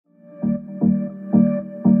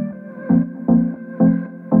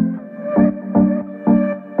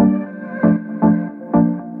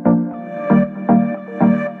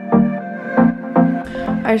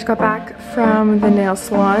I just got back from the nail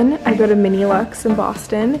salon. I go to Mini Lux in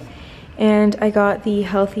Boston, and I got the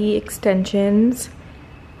Healthy extensions,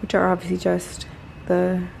 which are obviously just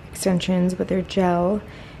the extensions, but they're gel.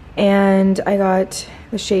 And I got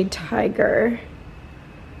the shade Tiger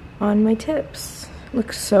on my tips.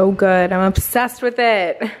 Looks so good. I'm obsessed with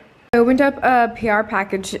it. I opened up a PR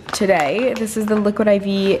package today. This is the Liquid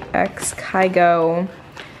IV X Kygo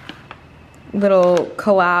little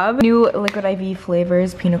collab. New Liquid IV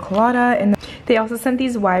flavors, pina colada, and they also sent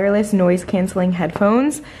these wireless noise canceling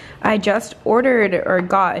headphones. I just ordered or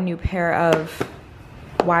got a new pair of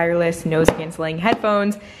wireless noise canceling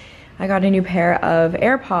headphones. I got a new pair of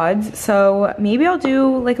AirPods, so maybe I'll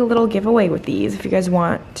do like a little giveaway with these if you guys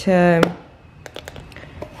want to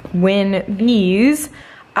win these.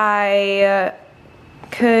 I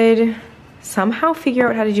could somehow figure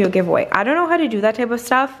out how to do a giveaway. I don't know how to do that type of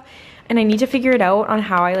stuff, and I need to figure it out on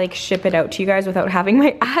how I like ship it out to you guys without having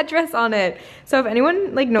my address on it. So if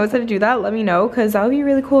anyone like knows how to do that, let me know, because that would be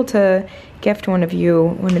really cool to gift one of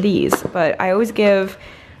you one of these. But I always give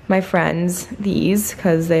my friends these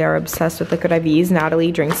because they are obsessed with Liquid IVs.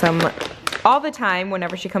 Natalie drinks them all the time.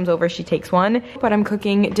 Whenever she comes over, she takes one. But I'm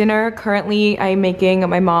cooking dinner. Currently, I'm making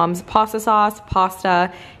my mom's pasta sauce,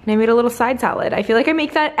 pasta, and I made a little side salad. I feel like I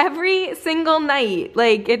make that every single night.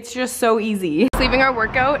 Like, it's just so easy. It's leaving our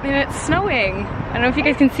workout and it's snowing. I don't know if you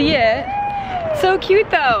guys can see it. So cute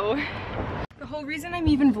though. The whole reason I'm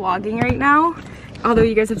even vlogging right now, although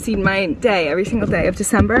you guys have seen my day every single day of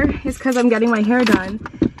December, is because I'm getting my hair done.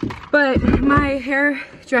 But my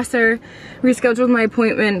hairdresser rescheduled my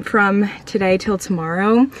appointment from today till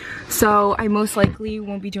tomorrow, so I most likely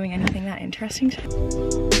won't be doing anything that interesting today.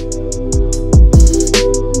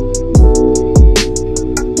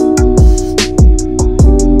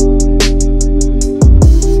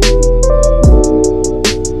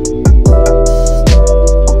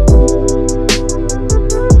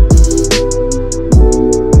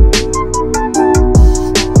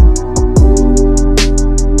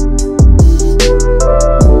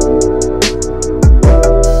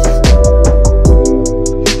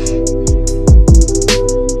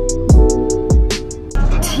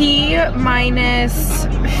 Minus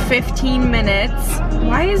 15 minutes.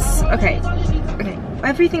 Why is, okay,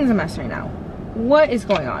 everything's a mess right now. What is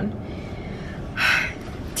going on?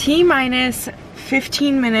 T minus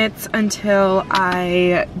 15 minutes until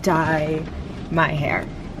I dye my hair.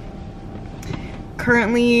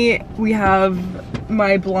 Currently, we have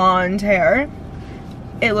my blonde hair.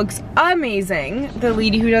 It looks amazing. The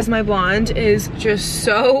lady who does my blonde is just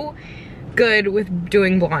so good with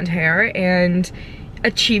doing blonde hair and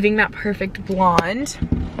achieving that perfect blonde.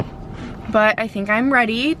 But I think I'm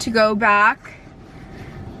ready to go back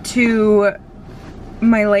to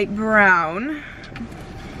my light brown,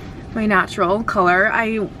 my natural color.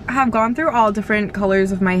 I have gone through all different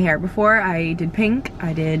colors of my hair before. I did pink,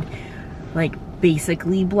 I did like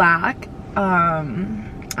basically black.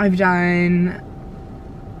 I've done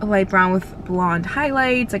a light brown with blonde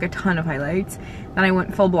highlights, like a ton of highlights. Then I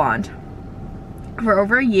went full blonde for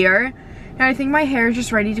over a year. And I think my hair is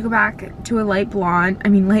just ready to go back to a light brown.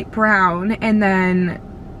 And then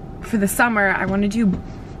for the summer, I want to do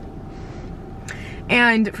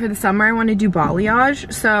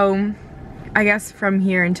balayage. So I guess from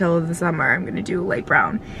here until the summer, I'm gonna do light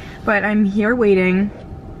brown. But I'm here waiting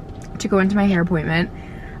to go into my hair appointment.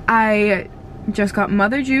 I just got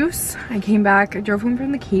mother juice. I came back, I drove home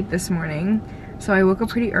from the Cape this morning. So I woke up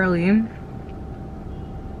pretty early.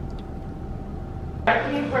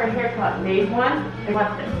 Asking for a haircut, made one, and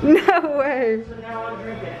left it. No way. So now I'll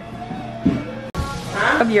drink it.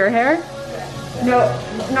 Huh? Of your hair? No,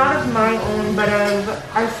 not of my own, but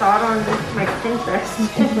I saw it on my Pinterest.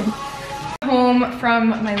 Home from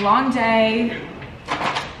my long day,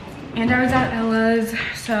 and I was at Ella's,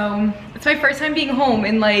 so it's my first time being home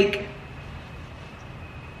in like,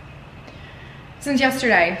 since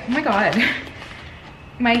yesterday. Oh my god.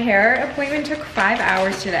 My hair appointment took 5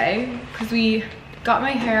 hours today, because we got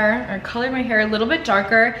my hair, or colored my hair a little bit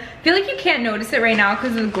darker. I feel like you can't notice it right now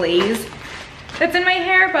because of the glaze that's in my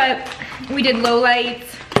hair, but we did low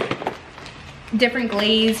lights, different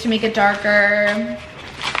glaze to make it darker,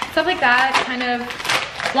 stuff like that. Kind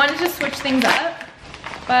of wanted to switch things up.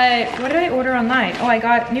 But what did I order online? Oh, I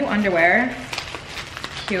got new underwear.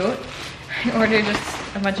 Cute. I ordered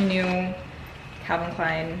just a bunch of new Calvin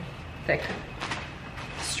Klein thick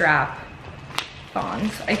strap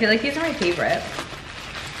thongs. I feel like these are my favorite.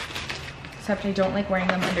 Except I don't like wearing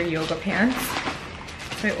them under yoga pants.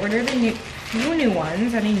 So I ordered a few new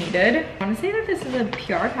ones that I needed. I want to say that this is a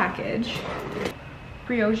PR package.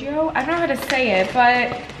 Briogeo? I don't know how to say it,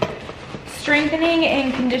 but strengthening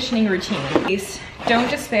and conditioning routine. Don't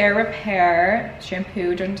Despair Repair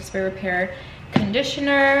shampoo, Don't Despair Repair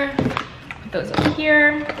conditioner. Put those up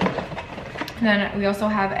here. And then we also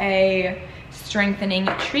have a strengthening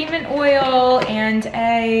treatment oil and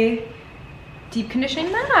a deep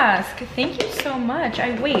conditioning mask. Thank you so much.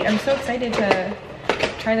 I'm so excited to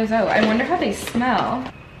try those out. I wonder how they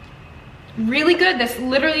smell. Really good. This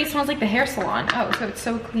literally smells like the hair salon. Oh, so it's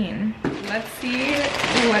so clean. Let's see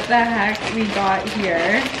what the heck we got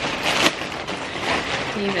here.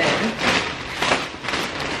 David.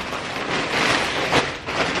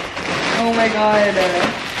 Oh my god.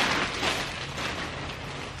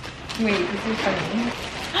 Wait, this is funny.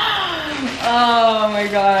 Oh my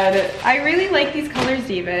god. I really like these colors,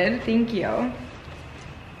 David. Thank you.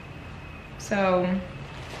 So,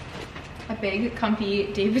 a big,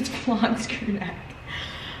 comfy David's Vlog screw neck.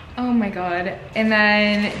 Oh my god. And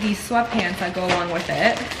then these sweatpants that go along with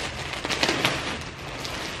it.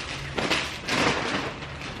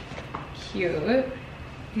 Cute.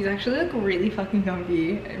 These actually look really fucking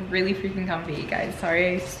comfy. Really freaking comfy, guys.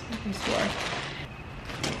 Sorry, I swore.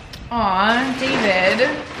 Aw, David.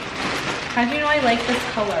 How do you know I like this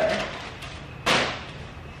color?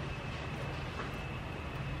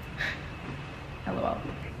 LOL.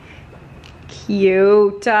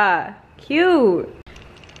 Cute. Cute.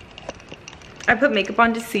 I put makeup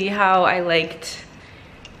on to see how I liked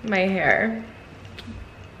my hair.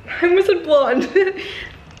 I almost said blonde.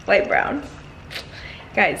 Light brown.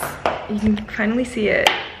 Guys, you can finally see it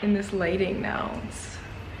in this lighting now.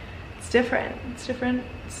 It's different. It's different.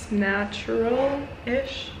 It's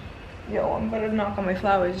natural-ish. Yo, I'm about to knock all my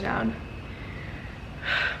flowers down.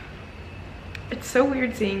 It's so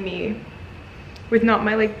weird seeing me with not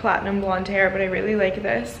my like platinum blonde hair, but I really like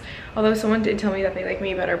this. Although someone did tell me that they like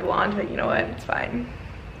me better blonde, but you know what? It's fine.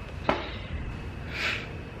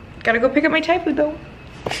 Gotta go pick up my Thai food though.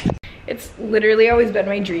 It's literally always been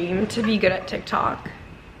my dream to be good at TikTok.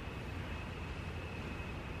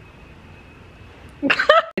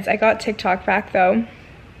 I got TikTok back though.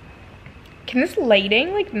 Can this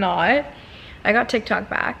lighting like not? I got TikTok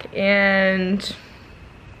back and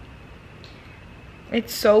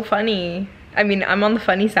it's so funny. I mean, I'm on the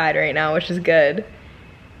funny side right now, which is good.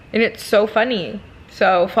 And it's so funny.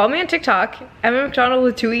 So follow me on TikTok. Emma McDonald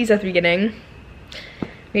with 2 E's at the beginning.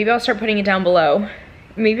 Maybe I'll start putting it down below.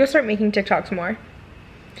 Maybe I'll start making TikToks more.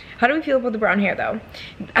 How do we feel about the brown hair though?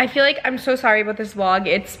 I feel like I'm so sorry about this vlog.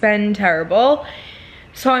 It's been terrible.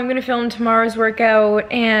 So I'm gonna film tomorrow's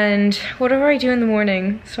workout and whatever I do in the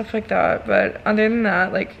morning, stuff like that. But other than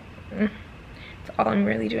that, like, that's all I'm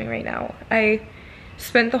really doing right now. I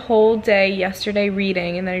spent the whole day yesterday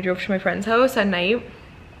reading and then I drove to my friend's house at night.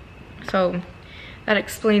 So that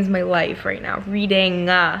explains my life right now. Reading.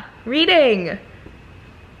 Reading!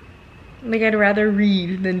 Like, I'd rather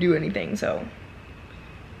read than do anything, so.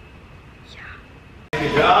 Yeah.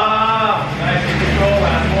 Good job! Nice and control,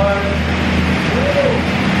 last one.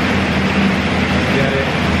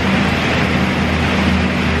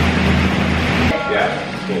 Yeah,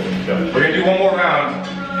 cool. We're gonna do one more round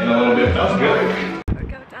in a little bit. That was good.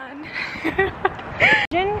 Workout done.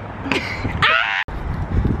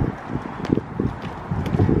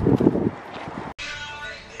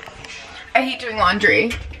 I hate doing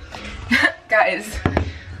laundry. Guys,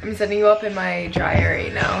 I'm setting you up in my dryer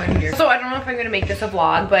right now and you're so I don't know if I'm gonna make this a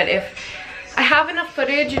vlog, but if I have enough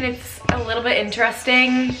footage and it's a little bit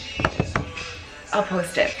interesting, I'll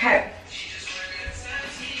post it. Okay.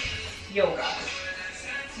 Yoga.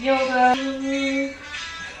 Yoga.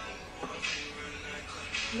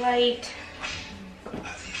 Light.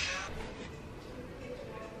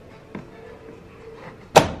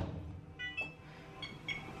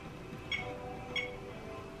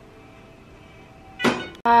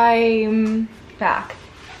 I'm back.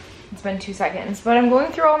 It's been 2 seconds, but I'm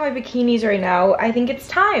going through all my bikinis right now. I think it's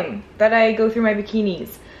time that I go through my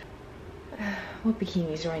bikinis. What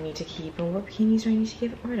bikinis do I need to keep and what bikinis do I need to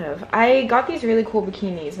get rid of? I got these really cool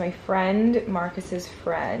bikinis. My friend, Marcus's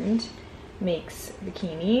friend, makes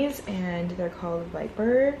bikinis and they're called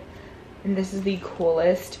Viper. And this is the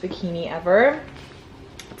coolest bikini ever.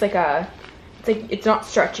 It's not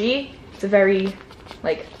stretchy. It's a very,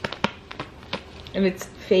 like, and it's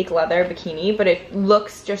fake leather bikini, but it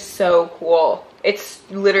looks just so cool. It's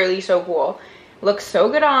literally so cool. Looks so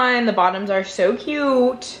good on. The bottoms are so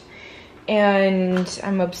cute. And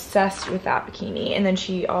I'm obsessed with that bikini. And then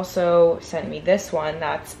she also sent me this one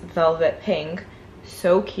that's velvet pink.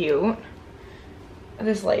 So cute.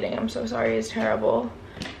 This lighting, I'm so sorry, is terrible.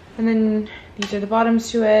 And then these are the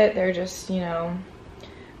bottoms to it. They're just, you know,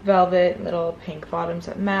 velvet little pink bottoms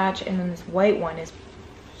that match. And then this white one is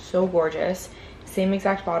so gorgeous. Same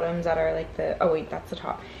exact bottoms that are like the, oh wait, that's the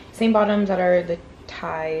top. Same bottoms that are the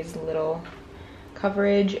ties, little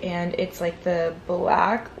coverage, and it's like the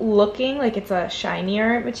black looking, like it's a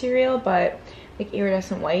shinier material, but like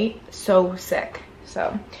iridescent white. So sick.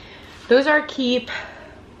 So those are keep.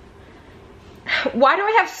 Why do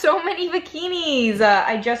I have so many bikinis?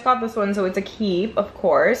 I just got this one, so it's a keep, of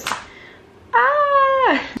course.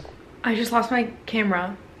 Ah! I just lost my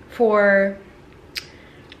camera for,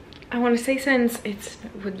 I want to say since it's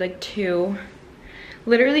with like 2,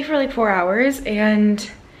 literally for like 4 hours, and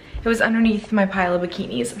it was underneath my pile of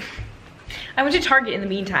bikinis. I went to Target in the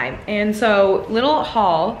meantime, and so little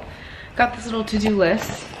haul, got this little to-do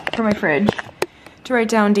list for my fridge to write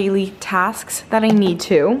down daily tasks that I need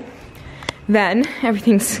to. Then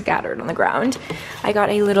everything's scattered on the ground. I got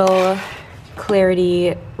a little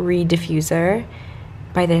Clarity Reed diffuser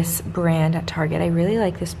by this brand at Target. I really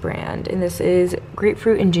like this brand, and this is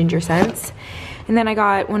grapefruit and ginger scents. And then I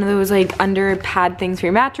got one of those like under pad things for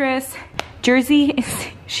your mattress, jersey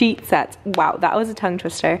sheet sets. Wow, that was a tongue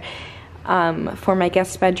twister. For my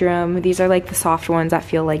guest bedroom. These are like the soft ones that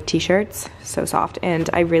feel like t-shirts, so soft, and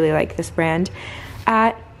I really like this brand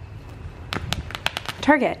at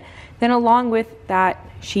Target. Then along with that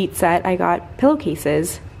sheet set, I got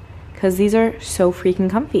pillowcases because these are so freaking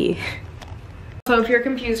comfy. So if you're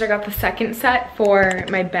confused, I got the second set for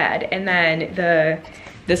my bed, and then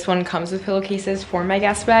this one comes with pillowcases for my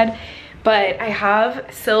guest bed. But I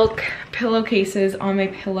have silk pillowcases on my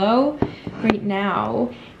pillow right now,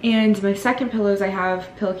 and my second pillows I have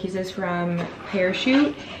pillowcases from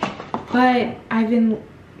Parachute, but I've been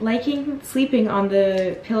liking sleeping on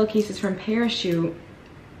the pillowcases from Parachute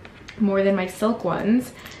more than my silk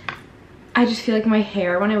ones. I just feel like my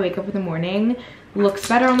hair when I wake up in the morning looks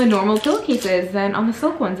better on the normal pillowcases than on the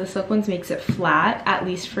silk ones. The silk ones makes it flat, at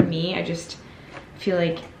least for me. I just feel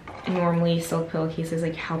like normally silk pillowcases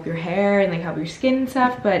like help your hair and like help your skin and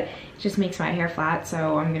stuff, but it just makes my hair flat,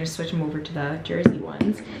 so I'm gonna switch them over to the jersey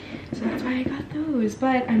ones. So that's why I got those.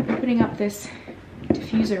 But I'm opening up this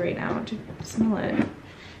diffuser right now to smell it.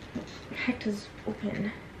 What the heck does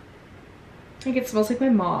open? I think it smells like my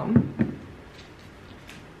mom.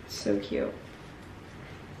 So cute.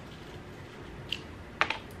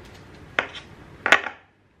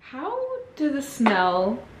 How does the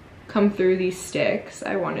smell come through these sticks?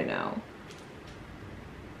 I want to know.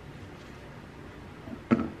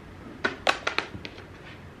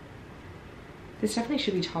 This definitely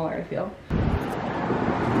should be taller, I feel.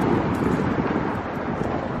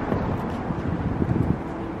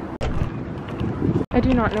 I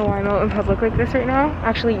do not know why I'm out in public like this right now.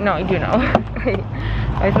 Actually, no, I do know. Wait,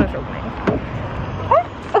 why isn't this opening?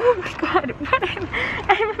 Oh my god,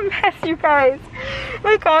 I'm a mess, you guys.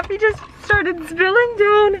 My coffee just started spilling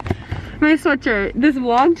down my sweatshirt. This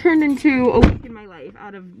vlog turned into a week in my life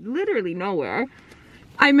out of literally nowhere.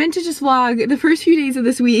 I meant to just vlog the first few days of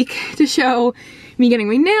this week to show me getting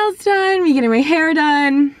my nails done, me getting my hair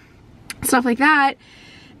done, stuff like that.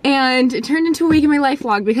 And it turned into a week in my life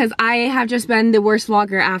vlog because I have just been the worst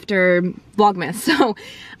vlogger after Vlogmas. So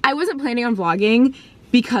I wasn't planning on vlogging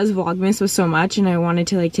because Vlogmas was so much and I wanted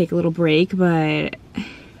to like take a little break, but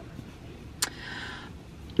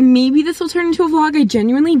maybe this will turn into a vlog. I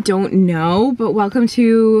genuinely don't know, but welcome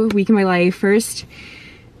to Week in My Life. First,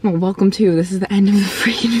 well, welcome to, this is the end of the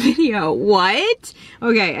freaking video. What?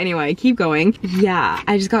 Okay, anyway, keep going. Yeah,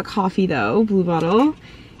 I just got coffee though, Blue Bottle,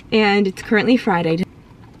 and it's currently Friday.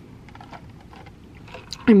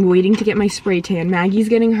 I'm waiting to get my spray tan. Maggie's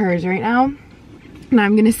getting hers right now, and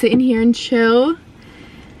I'm gonna sit in here and chill,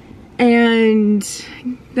 and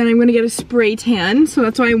then I'm gonna get a spray tan. So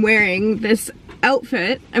that's why I'm wearing this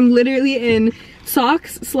outfit. I'm literally in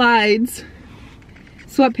socks, slides,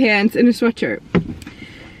 sweatpants, and a sweatshirt,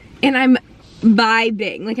 and I'm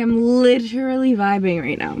vibing. Like, I'm literally vibing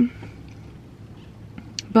right now.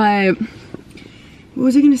 But what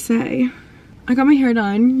was I gonna say? I got my hair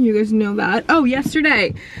done, you guys know that. Oh,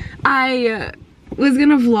 yesterday I was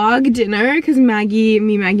gonna vlog dinner because Maggie and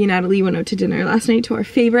Natalie went out to dinner last night to our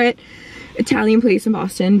favorite Italian place in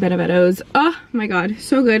Boston, Benedetto's. Oh my god,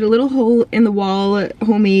 so good. A little hole in the wall,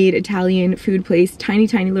 homemade Italian food place, tiny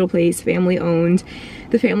little place, family owned.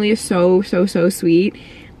 The family is so sweet.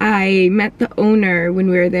 I met the owner when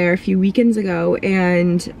we were there a few weekends ago,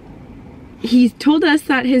 and he told us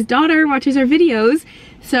that his daughter watches our videos.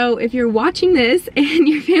 So if you're watching this and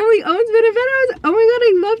your family owns Benedetto's, oh my god,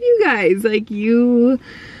 I love you guys. Like, you,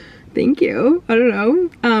 thank you. I don't know.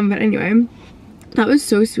 But anyway, that was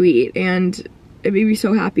so sweet and it made me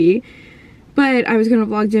so happy. But I was gonna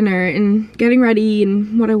vlog dinner and getting ready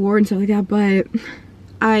and what I wore and stuff like that, but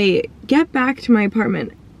I get back to my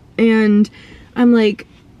apartment and I'm like,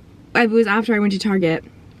 it was after I went to Target.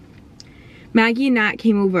 Maggie and Nat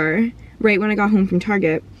came over right when I got home from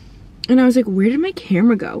Target, and I was like, where did my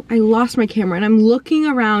camera go? I lost my camera, and I'm looking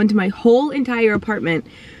around my whole entire apartment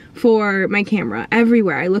for my camera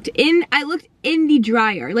everywhere. I looked in the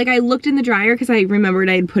dryer. Like, I looked in the dryer because I remembered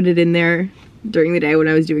I had put it in there during the day when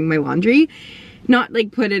I was doing my laundry. Not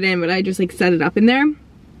like put it in, but I just like set it up in there.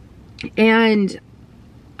 And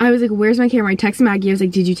I was like, where's my camera? I texted Maggie, I was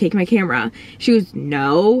like, did you take my camera? She goes,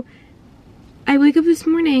 no. I wake up this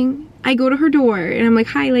morning, I go to her door, and I'm like,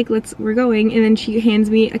 hi, like, we're going. And then she hands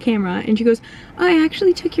me a camera, and she goes, oh, I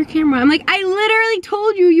actually took your camera. I'm like, I literally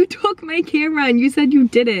told you you took my camera, and you said you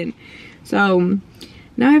didn't. So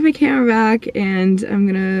now I have my camera back, and I'm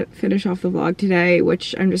gonna finish off the vlog today,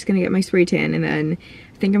 which I'm just gonna get my spray tan, and then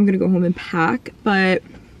I think I'm gonna go home and pack, but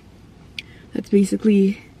that's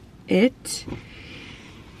basically it.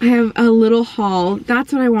 I have a little haul.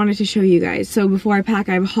 That's what I wanted to show you guys. So before I pack,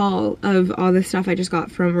 I have a haul of all the stuff I just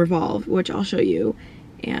got from Revolve, which I'll show you.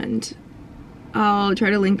 And I'll try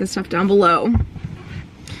to link the stuff down below.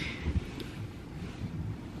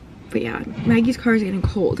 But yeah, Maggie's car is getting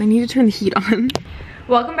cold. I need to turn the heat on.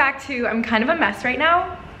 Welcome back to, I'm kind of a mess right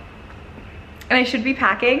now. And I should be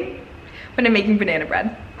packing, but I'm making banana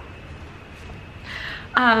bread.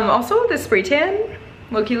 Also, the spray tan,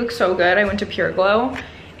 low-key looks so good. I went to Pure Glow,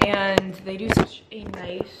 and they do such a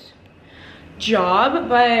nice job,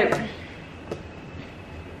 but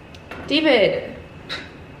David,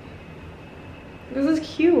 this is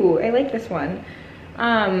cute. I like this one.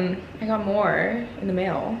 I got more in the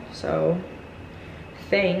mail, so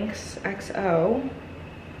thanks. XO,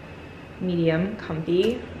 medium,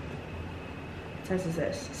 comfy. What size is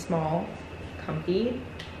this? Small, comfy.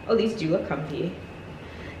 Oh, these do look comfy.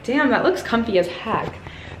 Damn, that looks comfy as heck.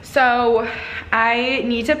 So I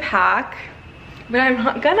need to pack, but I'm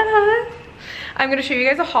not gonna. I'm gonna show you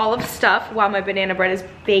guys a haul of stuff while my banana bread is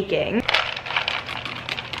baking.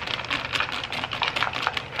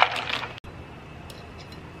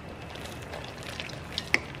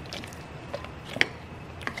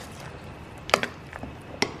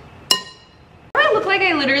 I look like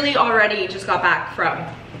I literally already just got back from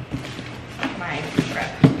my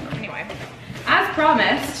trip. Anyway, as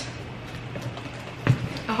promised,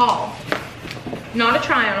 a haul. Not a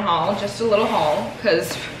try on haul, just a little haul,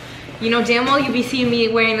 because you know damn well you'll be seeing me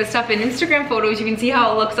wearing this stuff in Instagram photos. You can see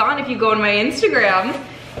how it looks on if you go to my Instagram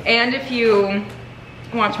and if you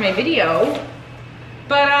watch my video.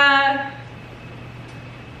 But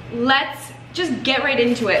let's just get right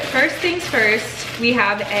into it. First things first, we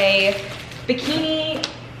have a bikini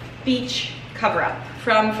beach cover up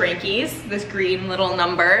from Frankie's. This green little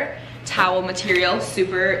number towel material,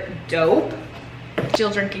 super dope.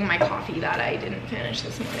 Still drinking my coffee that I didn't finish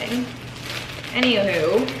this morning.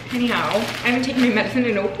 Anyhow, I haven't taken my medicine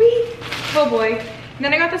in a week. Oh boy. And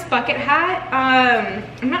then I got this bucket hat.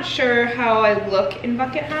 I'm not sure how I look in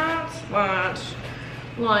bucket hats, but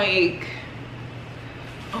like,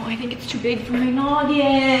 oh, I think it's too big for my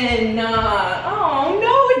noggin. Oh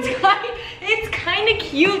no, it's kind of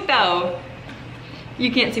cute though.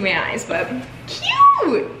 You can't see my eyes, but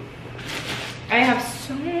cute. I have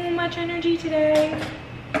so much energy today.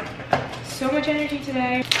 So much energy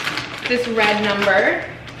today. This red number,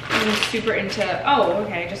 I'm super into, oh,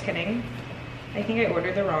 okay, just kidding. I think I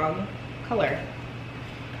ordered the wrong color.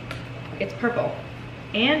 It's purple.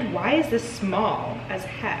 And why is this small as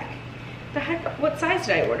heck? The heck, what size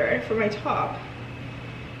did I order for my top?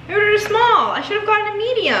 I ordered a small. I should have gotten a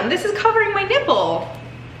medium. This is covering my nipple.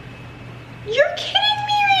 You're kidding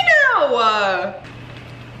me right now.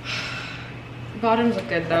 Bottoms look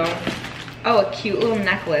good though. Oh, a cute little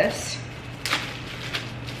necklace.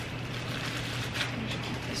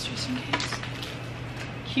 This just in case.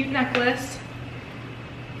 Cute necklace.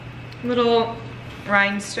 Little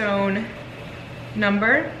rhinestone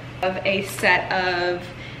number of a set of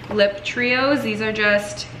lip trios. These are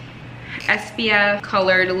just SPF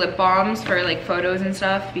colored lip balms for like photos and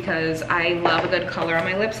stuff because I love a good color on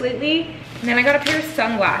my lips lately. And then I got a pair of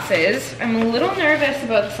sunglasses. I'm a little nervous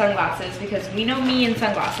about the sunglasses because we know me in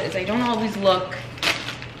sunglasses. I don't always look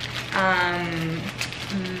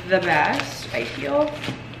the best, I feel.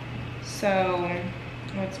 So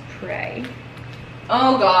let's pray.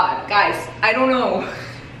 Oh God, guys, I don't know.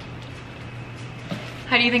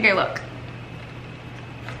 How do you think I look?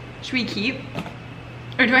 Should we keep?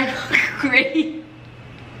 Or do I look great?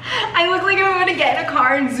 I look like I'm gonna get in a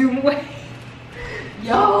car and zoom away.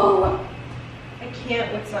 Yo! I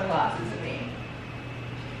can't with sunglasses in me.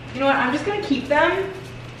 You know what, I'm just gonna keep them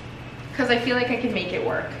because I feel like I can make it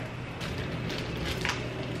work.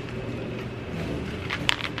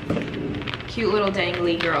 cute little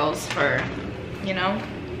dangly girls for, you know,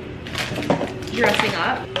 dressing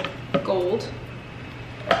up. Gold.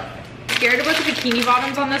 Scared about the bikini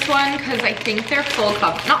bottoms on this one because I think they're full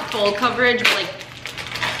coverage, not full coverage, but like,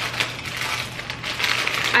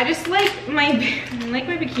 I just like my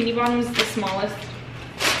bikini bottoms the smallest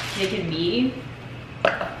they can be.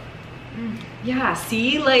 Yeah,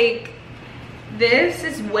 see, like, this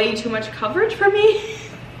is way too much coverage for me.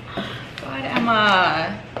 God,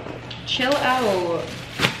 Emma, chill out.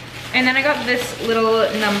 And then I got this little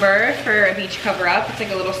number for a beach cover up. It's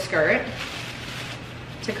like a little skirt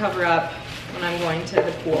to cover up when I'm going to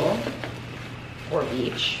the pool or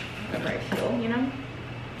beach, whatever I feel, you know?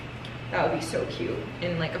 That would be so cute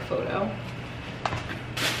in like a photo.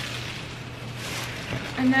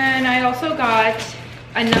 And then I also got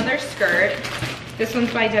another skirt. This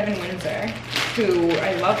one's by Devin Windsor, who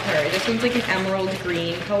I love her. This one's like an emerald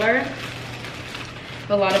green color.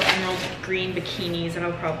 A lot of emerald green bikinis that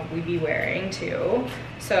I'll probably be wearing too.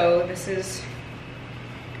 So this is,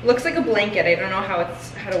 looks like a blanket. I don't know how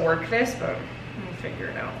to work this, but we'll figure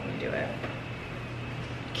it out when we do it.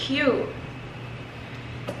 Cute.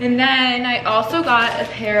 And then I also got a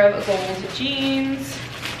pair of gold jeans.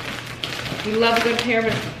 We love a good pair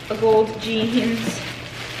of gold jeans.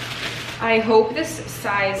 I hope this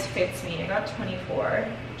size fits me. I got 24,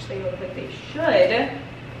 which they look like they should.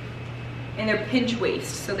 And they're pinch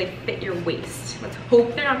waist, so they fit your waist. Let's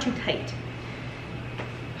hope they're not too tight.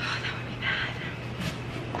 Oh, that would be bad.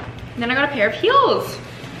 And then I got a pair of heels,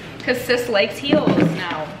 because sis likes heels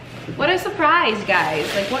now. What a surprise, guys.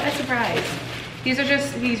 Like, what a surprise. These are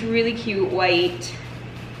just these really cute white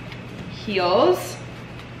heels.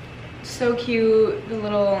 So cute, the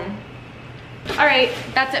little... All right,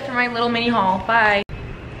 that's it for my little mini haul. Bye.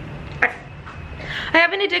 I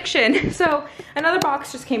have an addiction. So another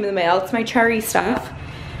box just came in the mail. It's my cherry stuff.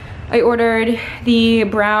 I ordered the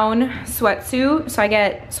brown sweatsuit. So I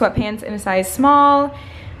get sweatpants in a size small,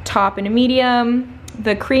 top in a medium,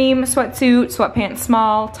 the cream sweatsuit, sweatpants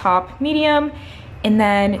small, top medium, and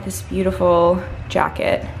then this beautiful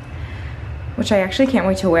jacket, which I actually can't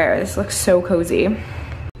wait to wear. This looks so cozy.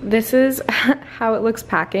 This is how it looks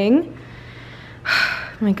packing.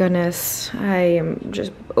 My goodness, I am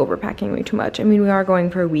just overpacking way too much. I mean, we are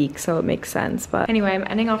going for a week, so it makes sense. But anyway, I'm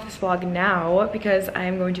ending off this vlog now because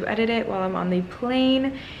I'm going to edit it while I'm on the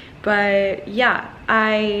plane. But yeah,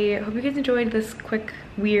 I hope you guys enjoyed this quick,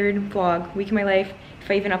 weird vlog, week in my life.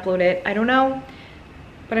 If I even upload it, I don't know.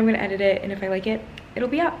 But I'm gonna edit it, and if I like it, it'll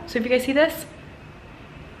be up. So if you guys see this,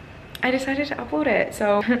 I decided to upload it.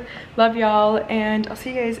 So love y'all, and I'll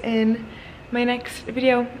see you guys in my next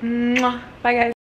video. Mwah. Bye guys.